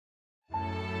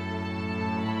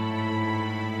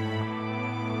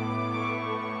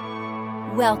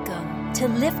Welcome to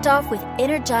Lift Off with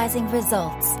Energizing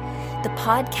Results, the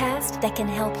podcast that can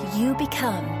help you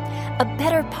become a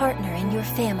better partner in your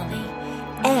family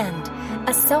and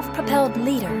a self-propelled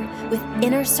leader with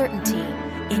inner certainty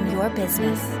in your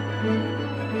business.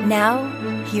 Now,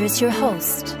 here's your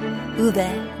host,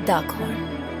 Uwe Daghorn.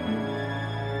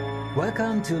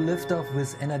 Welcome to Lift Off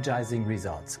with Energizing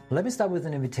Results. Let me start with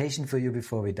an invitation for you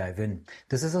before we dive in.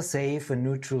 This is a safe and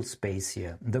neutral space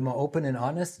here. The more open and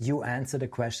honest you answer the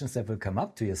questions that will come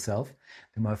up to yourself,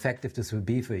 the more effective this will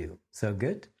be for you. So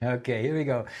good? Okay, here we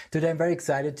go. Today I'm very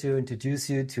excited to introduce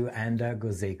you to Anda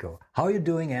Gozeko. How are you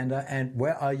doing, Anda, and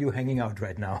where are you hanging out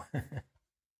right now?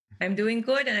 I'm doing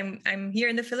good, and I'm here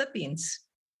in the Philippines.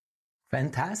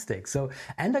 Fantastic. So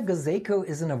Anda Gozeko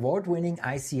is an award-winning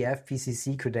ICF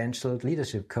PCC credentialed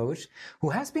leadership coach who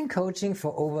has been coaching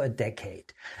for over a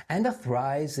decade. Anda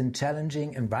thrives in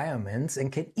challenging environments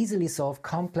and can easily solve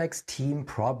complex team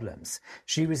problems.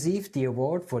 She received the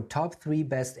award for Top 3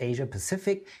 Best Asia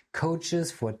Pacific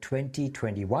Coaches for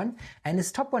 2021 and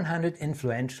is Top 100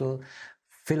 Influential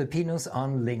Filipinos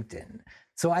on LinkedIn.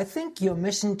 So I think your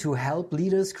mission to help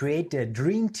leaders create their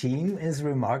dream team is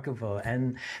remarkable.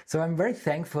 And so I'm very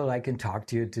thankful I can talk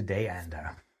to you today,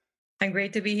 Anda. I'm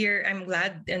great to be here. I'm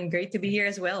glad and great to be here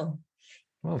as well.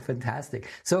 Oh, fantastic.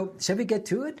 So shall we get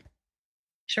to it?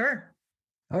 Sure.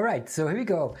 All right. So here we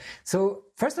go. So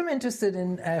first I'm interested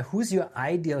in who's your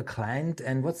ideal client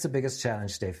and what's the biggest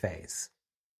challenge they face?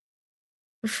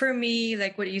 For me,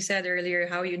 like what you said earlier,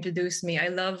 how you introduced me, I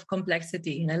love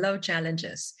complexity and I love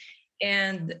challenges.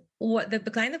 And what the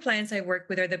kind of clients I work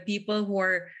with are the people who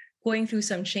are going through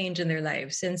some change in their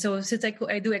lives. And so since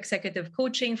I do executive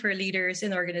coaching for leaders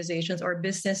in organizations or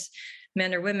business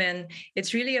men or women,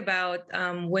 it's really about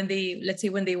when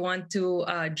they want to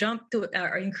jump to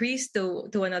or increase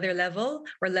to another level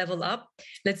or level up,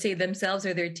 let's say themselves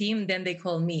or their team, then they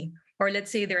call me. Or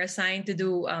let's say they're assigned to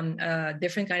do a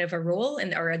different kind of a role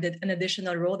or an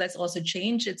additional role that's also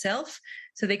changed itself.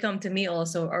 So they come to me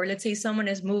also. Or let's say someone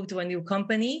has moved to a new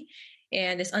company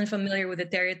and is unfamiliar with the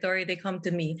territory, they come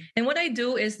to me. And what I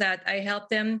do is that I help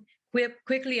them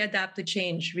quickly adapt to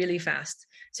change really fast.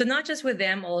 So not just with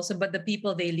them also, but the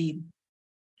people they lead.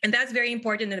 And that's very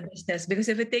important in a business because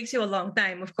if it takes you a long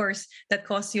time, of course, that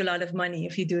costs you a lot of money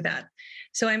if you do that.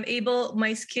 So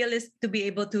my skill is to be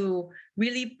able to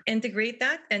really integrate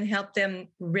that and help them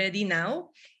ready now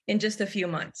in just a few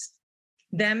months,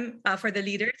 for the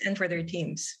leaders and for their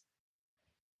teams.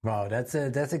 Wow, that's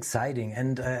exciting,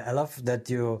 and I love that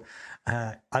you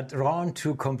are drawn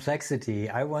to complexity.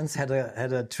 I once had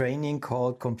a training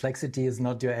called "Complexity is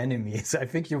not your enemy," so I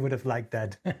think you would have liked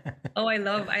that. Oh, I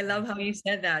love how you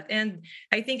said that, and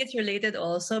I think it's related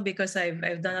also because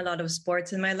I've done a lot of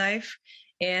sports in my life,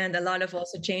 and a lot of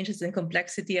also changes in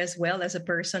complexity as well as a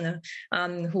person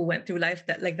who went through life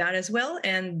like that as well,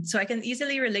 and so I can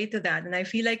easily relate to that. And I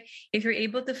feel like if you're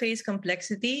able to face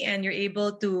complexity and you're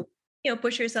able to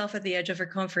push yourself at the edge of your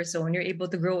comfort zone, you're able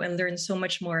to grow and learn so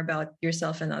much more about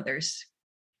yourself and others.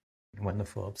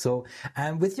 Wonderful. So,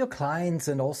 with your clients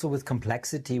and also with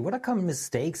complexity, what are common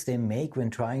mistakes they make when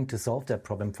trying to solve that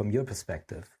problem from your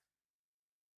perspective?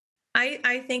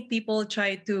 I think people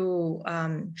try to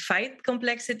fight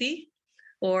complexity,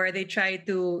 or they try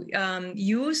to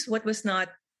use what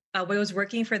was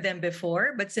working for them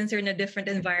before, but since they're in a different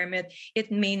environment,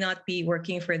 it may not be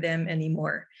working for them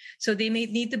anymore. So they may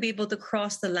need to be able to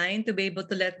cross the line to be able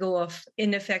to let go of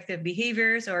ineffective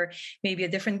behaviors or maybe a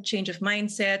different change of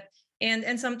mindset.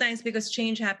 And sometimes because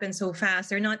change happens so fast,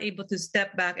 they're not able to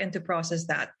step back and to process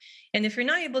that. And if you're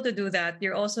not able to do that,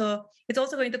 it's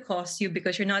also going to cost you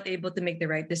because you're not able to make the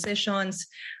right decisions.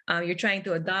 You're trying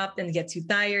to adopt and it gets you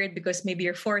tired because maybe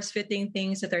you're force-fitting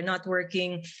things that are not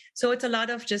working. So it's a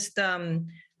lot of just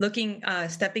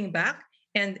stepping back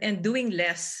and doing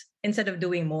less instead of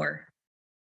doing more.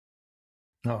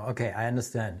 Oh, okay, I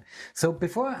understand. So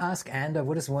before I ask Anda,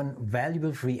 what is one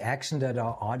valuable free action that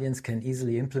our audience can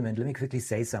easily implement? Let me quickly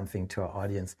say something to our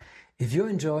audience. If you're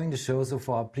enjoying the show so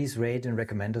far, please rate and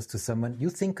recommend us to someone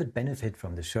you think could benefit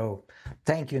from the show.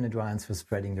 Thank you in advance for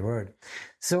spreading the word.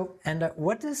 So, Anda,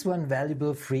 what is one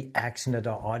valuable free action that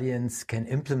our audience can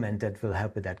implement that will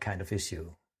help with that kind of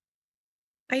issue?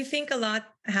 I think a lot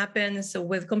happens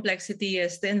with complexity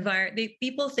is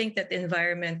people think that the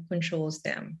environment controls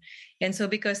them. And so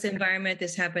because the environment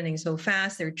is happening so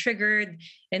fast, they're triggered.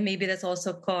 And maybe that's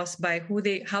also caused by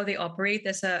how they operate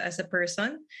as a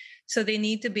person. So they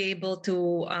need to be able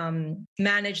to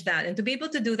manage that. And to be able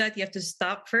to do that, you have to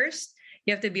stop first.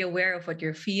 You have to be aware of what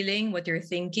you're feeling, what you're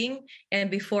thinking.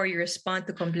 And before you respond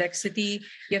to complexity,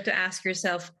 you have to ask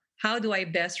yourself, how do I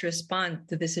best respond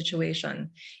to the situation?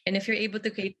 And if you're able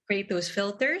to create those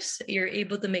filters, you're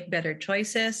able to make better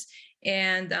choices,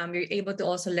 and you're able to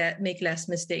also make less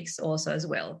mistakes also as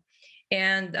well.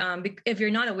 And if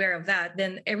you're not aware of that,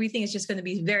 then everything is just going to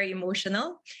be very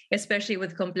emotional, especially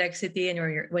with complexity and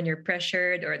when you're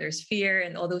pressured or there's fear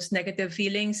and all those negative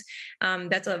feelings.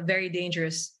 That's a very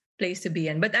dangerous place to be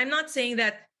in. But I'm not saying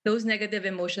that those negative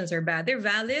emotions are bad. They're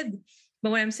valid.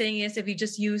 But what I'm saying is if you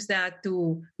just use that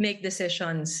to make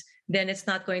decisions, then it's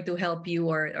not going to help you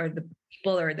or the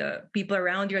people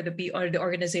around you or the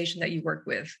organization that you work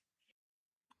with.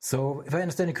 So if I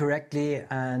understand it correctly,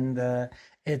 and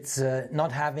it's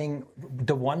not having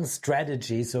the one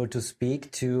strategy, so to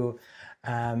speak, to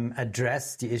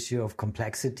address the issue of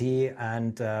complexity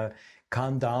and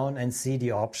calm down and see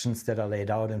the options that are laid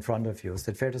out in front of you. Is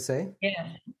that fair to say? Yeah.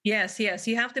 Yes.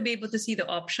 You have to be able to see the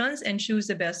options and choose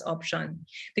the best option.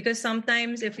 Because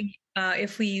sometimes if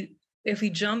we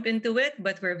jump into it,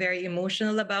 but we're very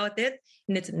emotional about it,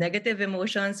 and it's negative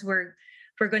emotions, we're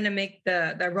going to make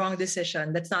the wrong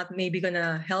decision. That's not maybe going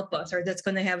to help us, or that's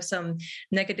going to have some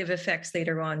negative effects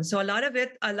later on. So a lot of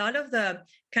the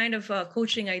kind of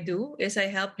coaching I do is I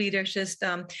help leaders just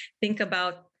think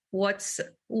about what's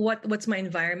my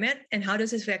environment and how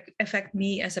does it affect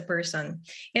me as a person.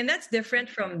 And that's different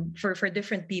for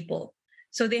different people.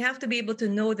 So they have to be able to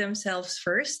know themselves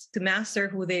first, to master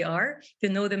who they are, to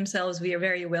know themselves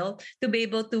very well, to be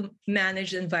able to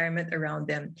manage the environment around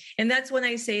them. And that's when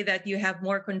I say that you have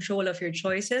more control of your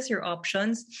choices, your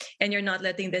options, and you're not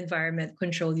letting the environment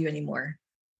control you anymore.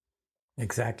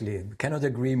 Exactly. Cannot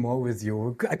agree more with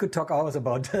you. I could talk hours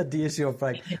about the issue of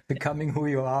like becoming who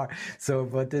you are. So,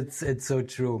 but it's so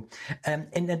true.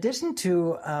 In addition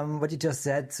to what you just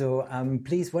said, so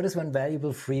please, what is one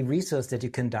valuable free resource that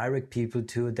you can direct people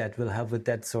to that will help with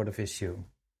that sort of issue?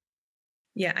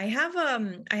 Yeah, I have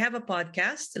a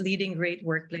podcast, Leading Great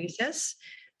Workplaces.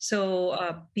 So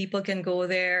people can go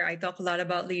there. I talk a lot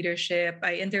about leadership.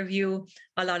 I interview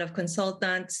a lot of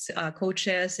consultants,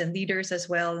 coaches, and leaders as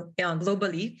well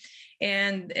globally.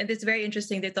 And it's very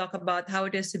interesting. They talk about how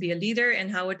it is to be a leader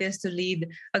and how it is to lead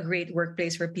a great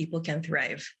workplace where people can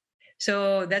thrive.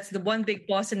 So that's the one big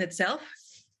pause in itself.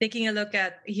 Taking a look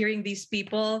at hearing these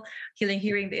people,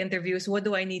 hearing the interviews. What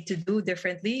do I need to do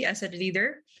differently as a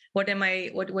leader? What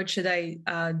should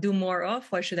I do more of?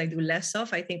 What should I do less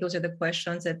of? I think those are the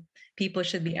questions that people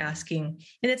should be asking.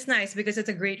 And it's nice because it's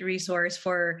a great resource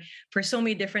for so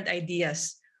many different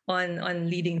ideas on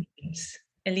leading things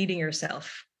and leading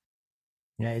yourself.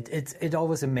 Yeah, it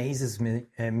always amazes me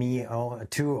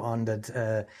too on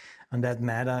that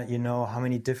matter. You know how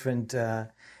many different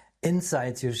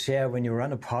insights you share when you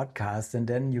run a podcast, and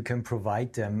then you can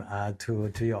provide them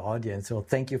to your audience. So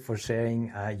thank you for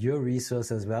sharing your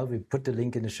resource as well. We put the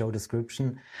link in the show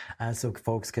description so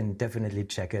folks can definitely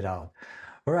check it out.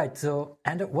 All right. So,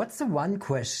 and what's the one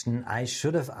question I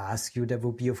should have asked you that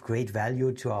would be of great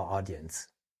value to our audience?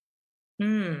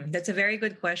 That's a very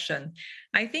good question.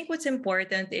 I think what's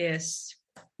important is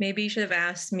maybe you should have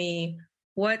asked me,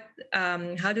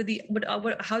 how do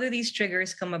these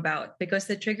triggers come about? Because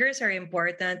the triggers are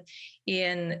important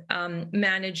in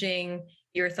managing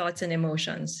your thoughts and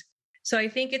emotions. So I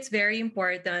think it's very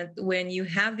important when you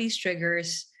have these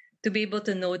triggers to be able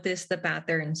to notice the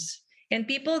patterns. And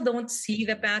people don't see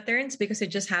the patterns because it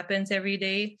just happens every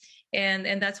day.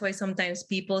 And that's why sometimes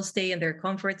people stay in their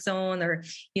comfort zone, or,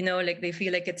 like they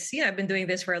feel like I've been doing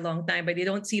this for a long time, but they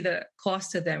don't see the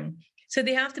cost to them. So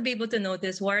they have to be able to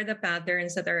notice what are the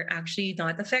patterns that are actually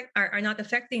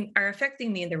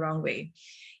affecting me in the wrong way.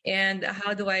 And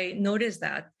how do I notice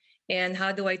that? And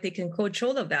how do I take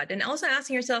control of that? And also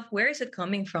asking yourself, where is it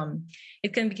coming from?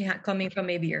 It can be coming from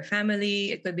maybe your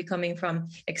family. It could be coming from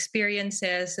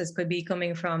experiences. It could be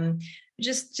coming from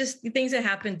just things that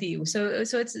happen to you. So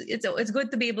it's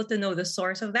good to be able to know the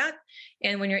source of that.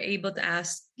 And when you're able to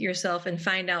ask yourself and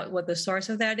find out what the source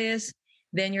of that is,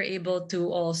 then you're able to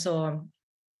also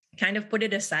kind of put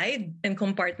it aside and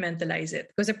compartmentalize it.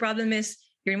 Because the problem is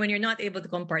when you're not able to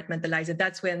compartmentalize it,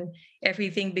 that's when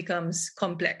everything becomes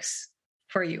complex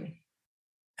for you.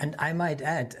 And I might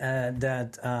add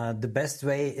that the best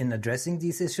way in addressing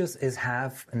these issues is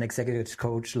have an executive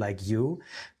coach like you,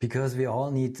 because we all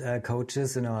need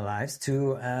coaches in our lives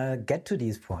to get to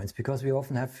these points, because we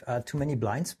often have too many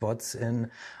blind spots in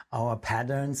our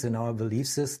patterns, in our belief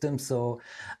system. So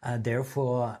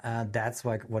therefore, that's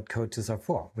what coaches are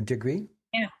for. Would you agree?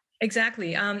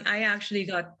 Exactly. I actually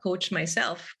got coached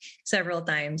myself several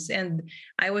times, and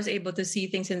I was able to see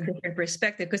things in a different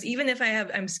perspective. Because even if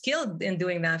I'm skilled in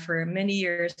doing that for many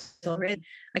years already,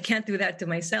 I can't do that to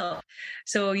myself.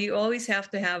 So you always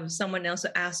have to have someone else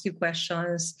to ask you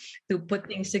questions, to put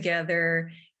things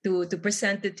together, to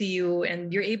present it to you,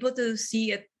 and you're able to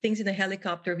see things in a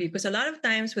helicopter view. Because a lot of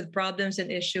times with problems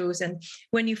and issues, and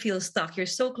when you feel stuck, you're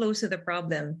so close to the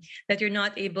problem that you're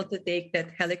not able to take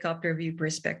that helicopter view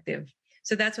perspective.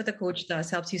 So that's what the coach does,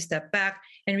 helps you step back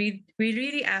and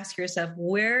really ask yourself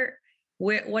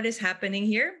what is happening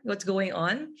here, what's going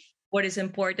on, what is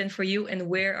important for you, and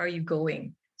where are you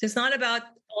going. So it's not about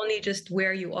only just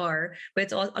where you are, but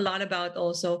it's a lot about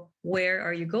also where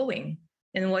are you going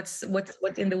and what's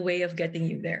in the way of getting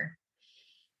you there.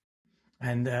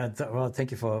 And well,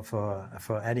 thank you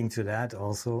for adding to that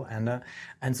also.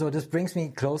 And so this brings me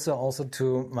closer also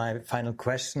to my final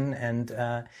question. And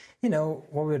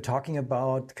what we were talking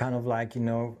about, kind of like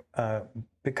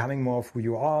becoming more of who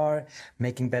you are,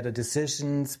 making better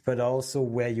decisions, but also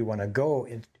where you want to go.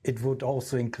 It would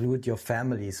also include your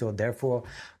family. So therefore,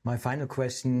 my final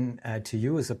question to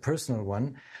you is a personal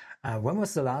one. When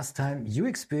was the last time you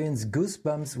experienced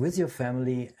goosebumps with your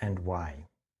family, and why?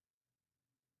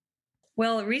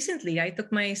 Well, recently I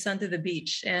took my son to the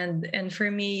beach, and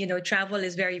for me, travel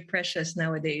is very precious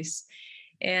nowadays,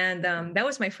 and that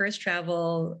was my first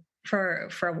travel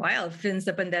for a while since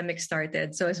the pandemic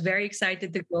started. So I was very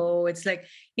excited to go. It's like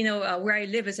where I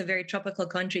live is a very tropical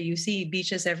country. You see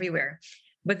beaches everywhere.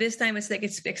 But this time it's like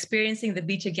it's experiencing the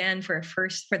beach again for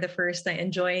the first time,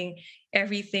 enjoying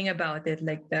everything about it,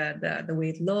 like the way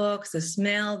it looks, the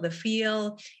smell, the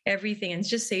feel, everything, and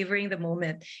just savoring the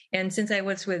moment. And since I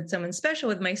was with someone special,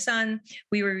 with my son,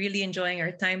 we were really enjoying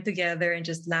our time together and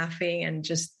just laughing and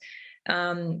just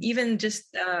even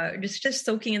just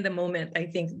soaking in the moment. I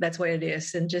think that's what it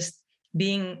is, and just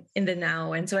being in the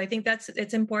now. And so I think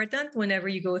it's important whenever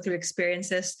you go through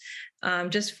experiences,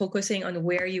 just focusing on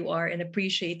where you are and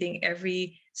appreciating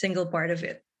every single part of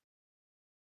it.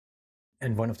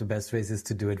 And one of the best ways is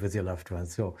to do it with your loved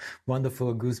ones. So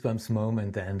wonderful goosebumps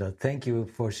moment. And thank you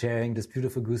for sharing this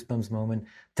beautiful goosebumps moment.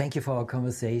 Thank you for our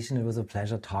conversation. It was a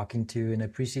pleasure talking to you, and I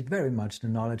appreciate very much the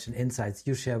knowledge and insights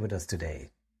you share with us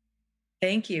today.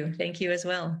 Thank you. Thank you as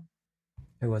well.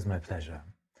 It was my pleasure.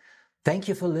 Thank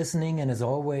you for listening, and as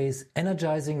always,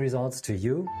 energizing results to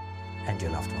you and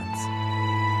your loved ones.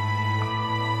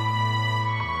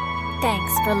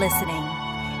 Thanks for listening.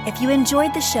 If you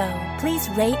enjoyed the show, please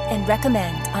rate and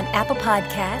recommend on Apple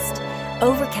Podcast,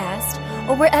 Overcast,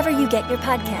 or wherever you get your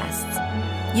podcasts.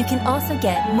 You can also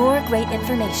get more great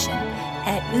information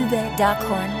at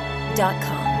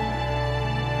uwedockhorn.com.